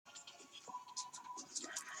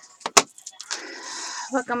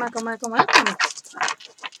Welcome, welcome, welcome, welcome.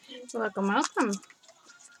 Welcome, welcome.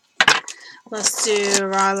 Let's do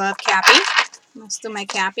Raw Love Cappy. Let's do my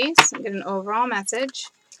Cappies and get an overall message.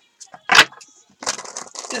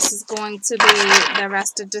 This is going to be the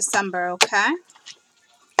rest of December, okay?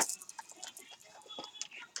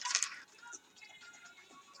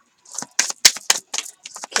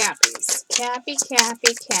 Cappies. Cappy,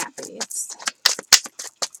 Cappy, Cappies.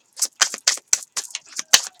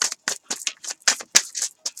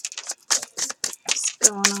 What's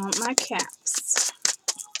going on with my caps?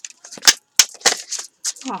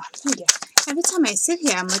 Oh, thank you. Every time I sit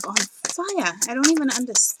here, I'm like on fire. I don't even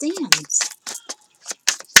understand.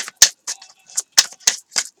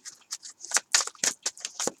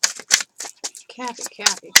 Cappy,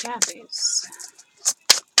 Cappy, Cappies.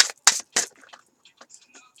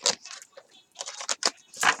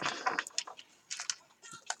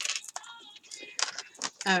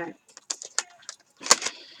 Alright.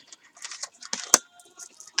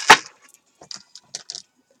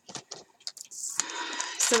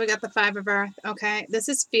 So we got the Five of Earth, okay? This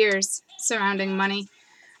is fears surrounding money.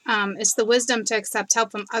 It's the wisdom to accept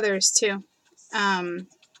help from others, too.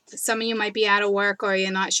 Some of you might be out of work or you're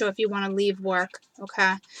not sure if you want to leave work,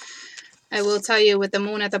 okay? I will tell you, with the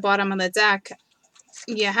moon at the bottom of the deck,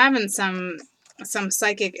 you're having some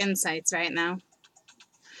psychic insights right now.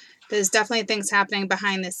 There's definitely things happening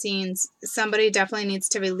behind the scenes. Somebody definitely needs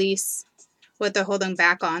to release what they're holding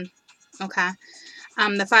back on, okay?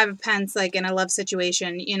 The Five of Pents, like in a love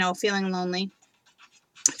situation, you know, feeling lonely,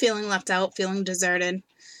 feeling left out, feeling deserted,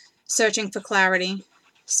 searching for clarity,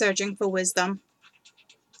 searching for wisdom,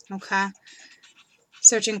 okay?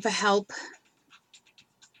 Searching for help.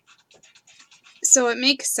 So it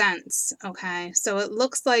makes sense, okay? So it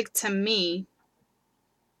looks like to me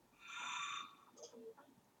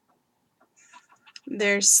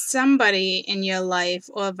there's somebody in your life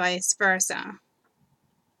or vice versa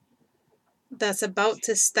that's about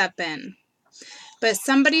to step in. But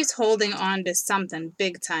somebody's holding on to something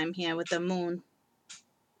big time here with the moon.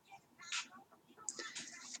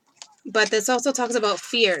 But this also talks about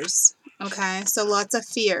fears, okay? So lots of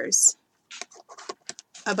fears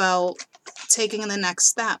about taking the next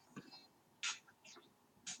step.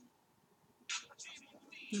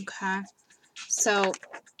 Okay? So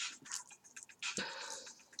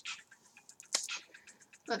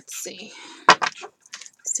let's see.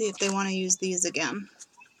 See if they want to use these again.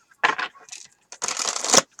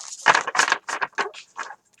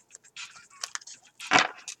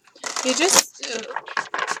 You just,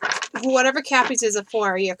 whatever Cappies is a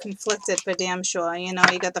 4, you're conflicted for damn sure. You know,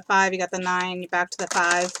 you got the 5, you got the 9, you're back to the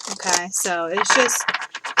 5. Okay, so it's just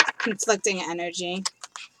conflicting energy.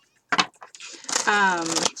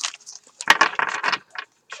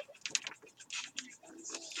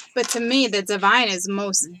 But to me, the divine is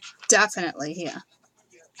most definitely here,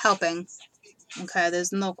 helping. Okay,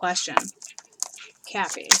 there's no question.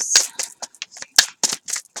 Cappies.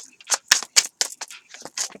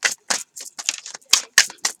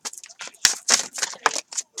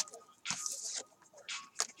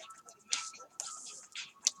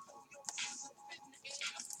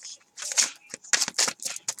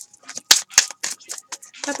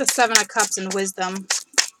 Got the 7 of Cups and Wisdom,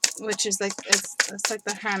 which is like, it's like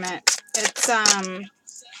the Hermit. It's,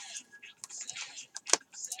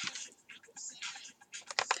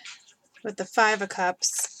 with the 5 of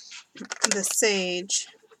Cups, the Sage,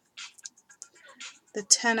 the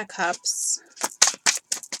 10 of Cups.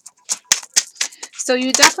 So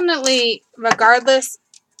you definitely, regardless,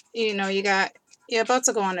 you know, you're about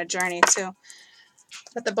to go on a journey too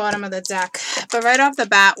at the bottom of the deck. But right off the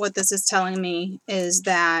bat, what this is telling me is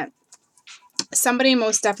that somebody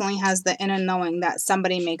most definitely has the inner knowing that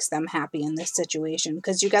somebody makes them happy in this situation.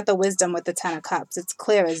 Because you got the Wisdom with the 10 of Cups. It's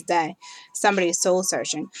clear as day. Somebody's soul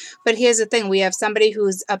searching. But here's the thing. We have somebody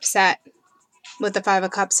who's upset with the 5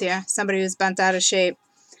 of Cups here. Somebody who's bent out of shape.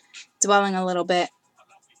 Dwelling a little bit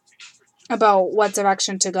about what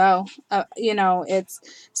direction to go. You know, it's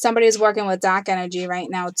somebody's working with dark energy right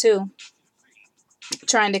now too.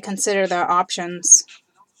 Trying to consider their options.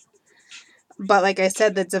 But like I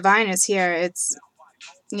said, the divine is here. It's,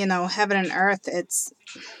 you know, heaven and earth. It's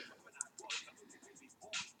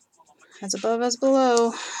as above as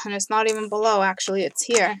below. And it's not even below, actually. It's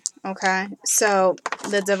here. Okay? So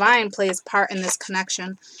the divine plays part in this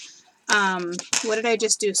connection. What did I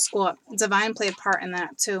just do? Scorp. Divine played part in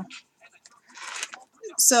that too.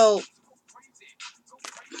 So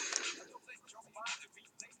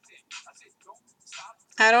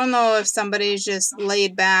I don't know if somebody's just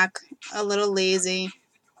laid back, a little lazy.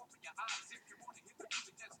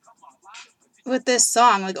 with this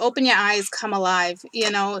song, like, open your eyes, come alive,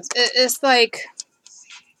 you know, it's like,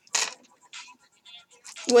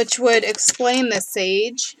 which would explain the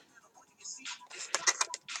Sage.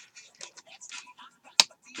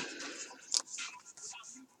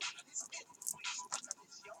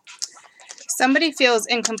 Somebody feels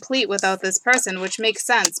incomplete without this person, which makes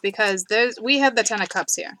sense because we have the Ten of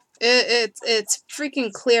Cups here. It's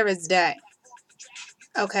freaking clear as day.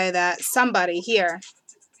 Okay, that somebody here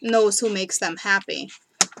knows who makes them happy.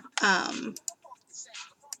 Hold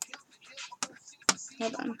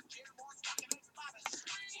on.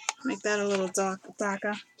 Make that a little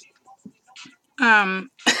darker.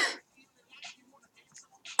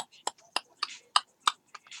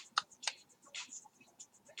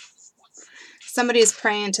 Somebody is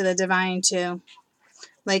praying to the divine too.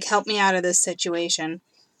 Like, help me out of this situation.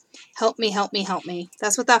 Help me, help me, help me.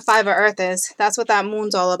 That's what that Five of Earth is. That's what that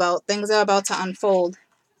moon's all about. Things are about to unfold.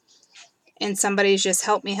 And somebody's just,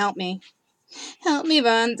 help me, help me. Help me,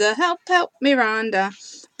 Rhonda. Help me, Rhonda.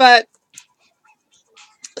 But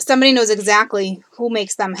somebody knows exactly who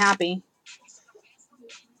makes them happy.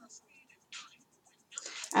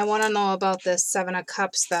 I want to know about this Seven of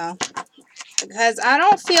Cups, though. Because I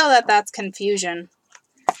don't feel that that's confusion.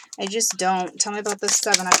 I just don't. Tell me about this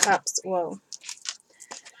Seven of Cups. Whoa.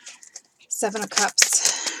 Seven of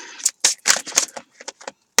Cups.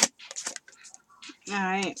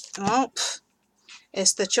 Alright. Well,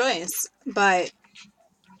 it's the choice. But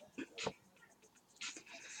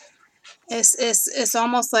it's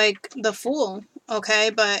almost like the Fool.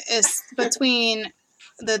 Okay? But it's between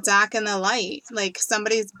the dark and the light. Like,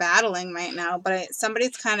 somebody's battling right now. But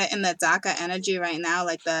somebody's kind of in the darker energy right now.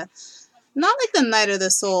 Like the... Not like the Night of the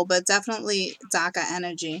Soul, but definitely darker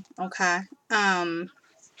energy. Okay?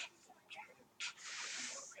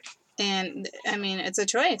 And, I mean, it's a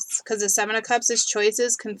choice. Because the Seven of Cups is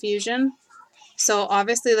choices, confusion. So,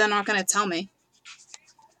 obviously, they're not going to tell me.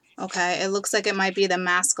 Okay? It looks like it might be the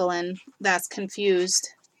masculine that's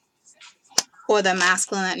confused. Or the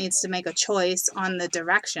masculine that needs to make a choice on the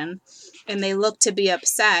direction. And they look to be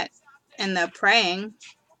upset. And they're praying.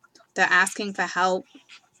 They're asking for help.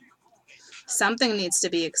 Something needs to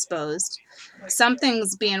be exposed.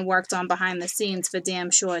 Something's being worked on behind the scenes for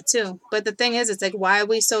damn sure, too. But the thing is, it's like, why are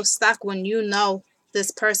we so stuck when you know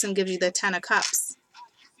this person gives you the Ten of Cups?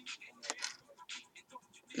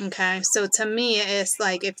 Okay, so to me, it's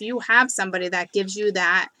like, if you have somebody that gives you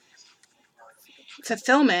that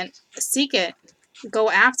fulfillment, seek it. Go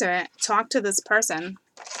after it. Talk to this person.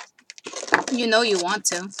 You know you want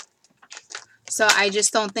to. So I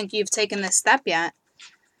just don't think you've taken this step yet.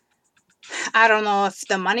 I don't know if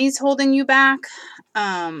the money's holding you back.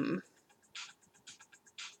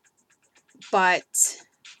 But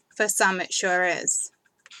for some, it sure is.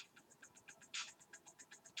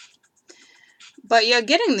 But you're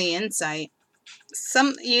getting the insight.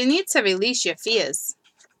 You need to release your fears.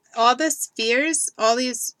 All this fears, all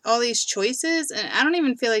these choices, and I don't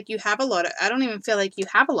even feel like you have a lot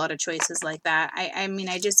of choices like that. I mean,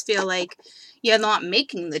 I just feel like you're not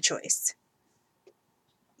making the choice.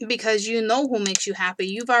 Because you know who makes you happy.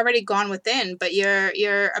 You've already gone within, but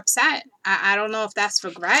you're upset. I don't know if that's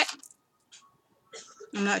regret.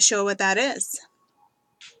 I'm not sure what that is.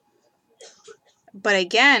 But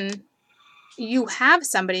again, you have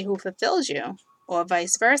somebody who fulfills you, or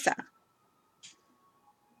vice versa.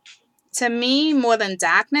 To me, more than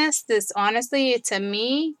darkness, this honestly, to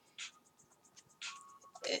me,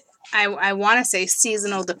 I want to say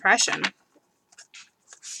seasonal depression.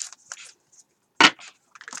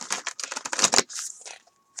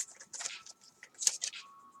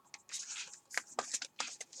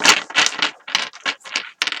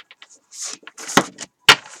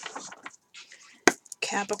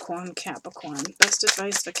 Capricorn. Best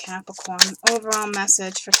advice for Capricorn. Overall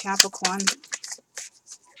message for Capricorn.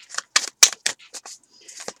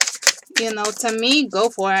 You know, to me, go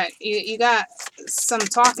for it. You got some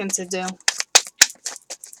talking to do.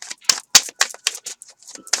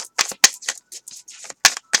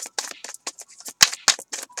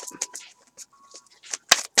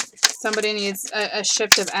 Somebody needs a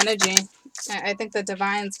shift of energy. I think the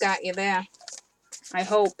divine's got you there. I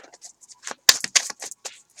hope.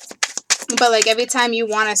 But like every time you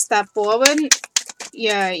want to step forward,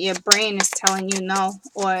 your brain is telling you no,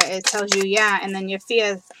 or it tells you yeah, and then your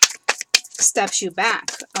fear steps you back.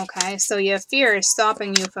 Okay, so your fear is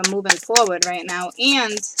stopping you from moving forward right now,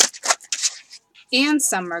 and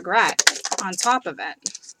some regret on top of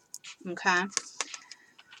it. Okay,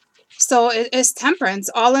 so it's temperance,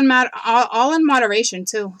 all in moderation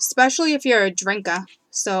too, especially if you're a drinker.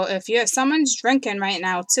 So if someone's drinking right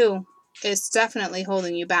now too, it's definitely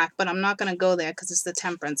holding you back, but I'm not going to go there because it's the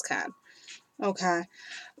Temperance card. Okay.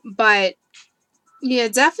 But yeah,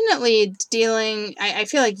 definitely dealing, I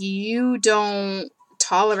feel like you don't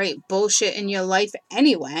tolerate bullshit in your life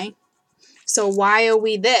anyway. So why are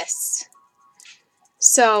we this?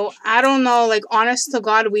 So I don't know, like, honest to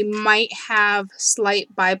God, we might have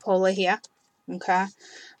slight bipolar here. Okay.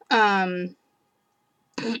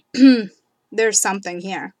 There's something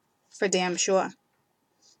here for damn sure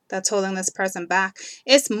that's holding this person back.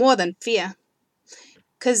 It's more than fear.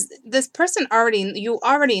 Because this person you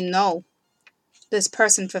already know this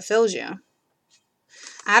person fulfills you.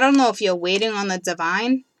 I don't know if you're waiting on the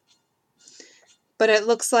divine, but it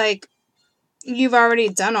looks like you've already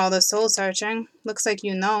done all the soul searching. Looks like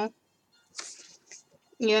you know.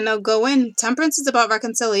 You know, go in. Temperance is about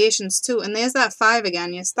reconciliations too. And there's that 5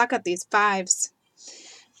 again. You're stuck at these 5s.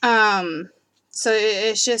 So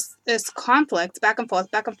it's just, it's conflict, back and forth,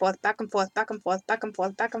 back and forth, back and forth, back and forth, back and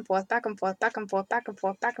forth, back and forth, back and forth, back and forth, back and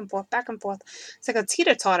forth, back and forth, back and forth. It's like a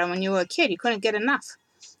teeter-totter when you were a kid. You couldn't get enough.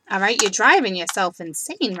 All right, you're driving yourself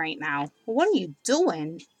insane right now. What are you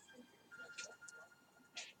doing?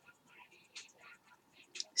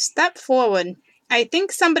 Step forward. I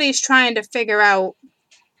think somebody's trying to figure out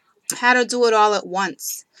how to do it all at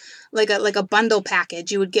once. Like a bundle package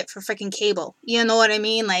you would get for freaking cable. You know what I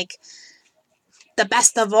mean? Like the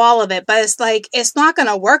best of all of it. But it's like, it's not going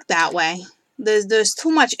to work that way. There's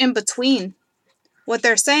too much in between. What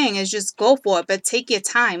they're saying is just go for it, but take your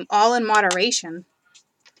time, all in moderation.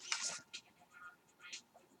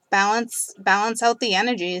 Balance out the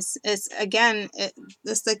energies. It's again,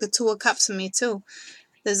 it's like the 2 of Cups for me too.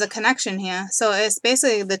 There's a connection here. So it's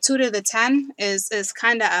basically the 2 to the 10 is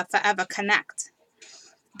kind of a forever connect.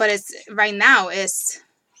 But it's right now it's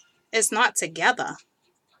not together.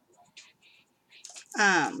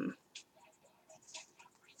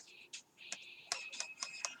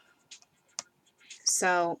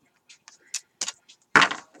 So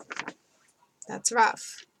that's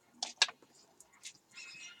rough.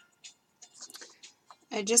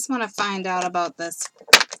 I just want to find out about this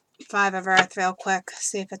 5 of Earth real quick.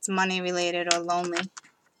 See if it's money related or lonely.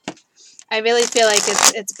 I really feel like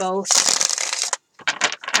it's both.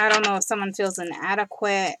 I don't know if someone feels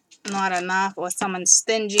inadequate, not enough, or someone's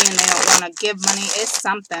stingy and they don't want to give money. It's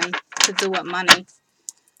something to do with money.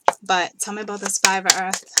 But tell me about this 5 of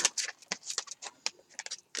Earth.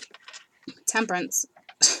 Temperance.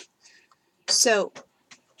 So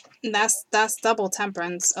that's double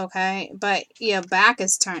Temperance, okay? But your back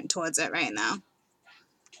is turned towards it right now.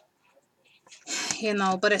 You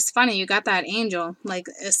know, but it's funny, you got that angel. Like,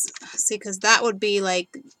 see, because that would be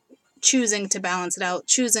like choosing to balance it out,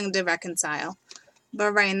 choosing to reconcile.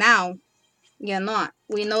 But right now, you're not.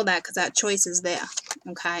 We know that because that choice is there,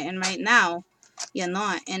 okay? And right now, you're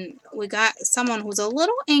not. And we got someone who's a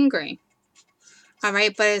little angry, all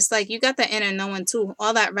right? But it's like you got the inner knowing too.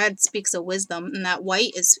 All that red speaks of wisdom, and that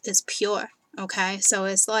white is pure, okay? So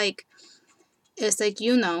it's like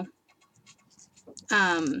you know.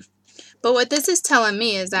 But what this is telling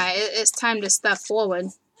me is that it's time to step forward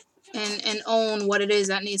and own what it is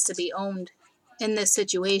that needs to be owned in this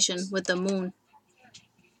situation with the moon.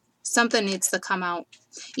 Something needs to come out.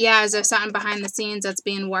 Yeah, is there something behind the scenes that's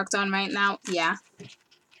being worked on right now? Yeah.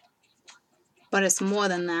 But it's more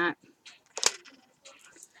than that.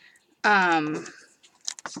 I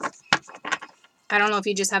don't know if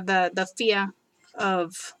you just have the fear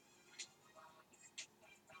of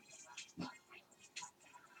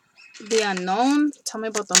the unknown. Tell me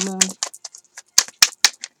about the moon.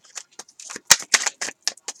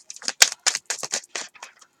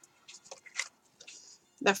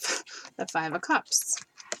 The 5 of Cups.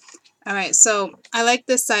 All right, so I like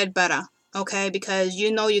this side better, okay? Because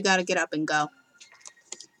you know you got to get up and go.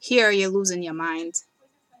 Here, you're losing your mind.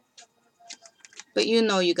 But you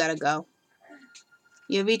know you got to go.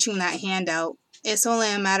 You're reaching that hand out. It's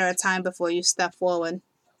only a matter of time before you step forward.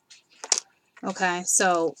 Okay,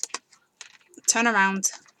 so turn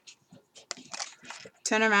around.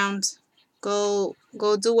 Turn around. Go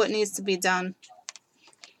do what needs to be done.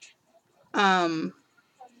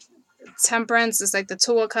 Temperance is like the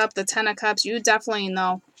 2 of Cups, the 10 of Cups. You definitely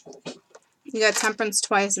know. You got Temperance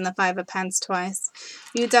twice and the 5 of Pence twice.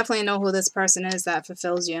 You definitely know who this person is that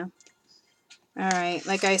fulfills you. Alright,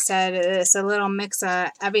 like I said, it's a little mix of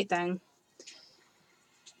everything.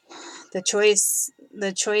 The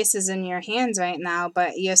choice is in your hands right now,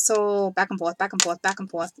 but you're so back and forth, back and forth, back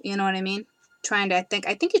and forth. You know what I mean? I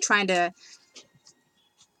think you're trying to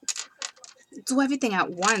do everything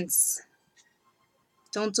at once.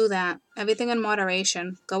 Don't do that. Everything in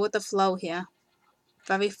moderation. Go with the flow here.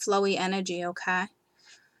 Very flowy energy, okay?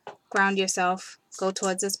 ground yourself. Go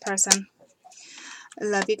towards this person.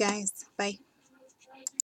 Love you guys. Bye.